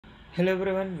Hello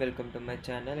everyone, welcome to my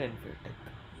channel INFY.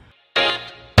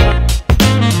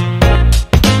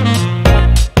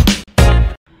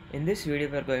 In this video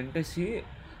we are going to see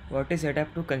what is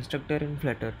adaptive constructor in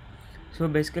Flutter. So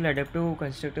basically adaptive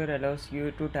constructor allows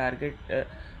you to target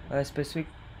a specific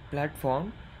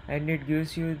platform and it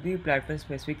gives you the platform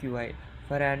specific UI.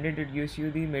 For Android it gives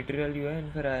you the material UI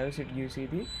and for iOS it gives you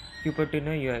the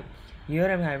Cupertino UI. Here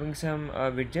I am having some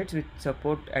widgets which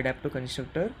support adaptive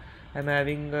constructor. I am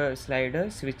having a slider,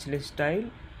 switch list style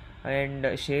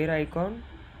and share icon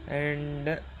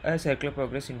and a circular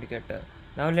progress indicator.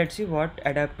 Now let's see what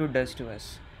adaptive does to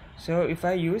us. So if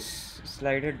I use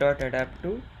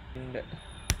slider.adaptive and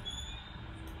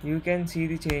you can see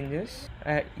the changes.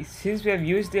 Since we have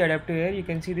used the adaptive here, you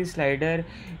can see the slider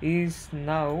is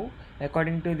now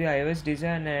according to the iOS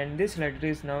design and this slider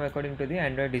is now according to the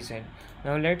Android design.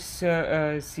 Now let's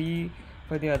see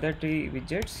for the other three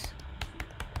widgets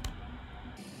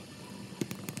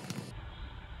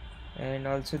and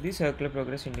also the circular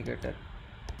progress indicator.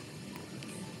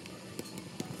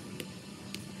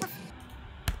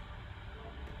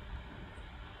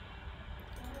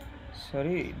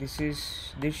 Sorry,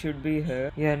 this should be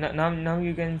here. Yeah, now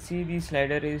you can see the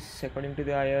slider is according to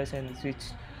the iOS and the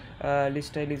switch list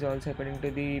style is also according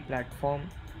to the platform,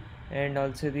 and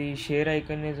also the share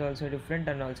icon is also different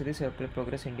and also the circular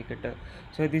progress indicator.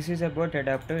 So this is about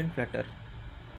adaptive in Flutter.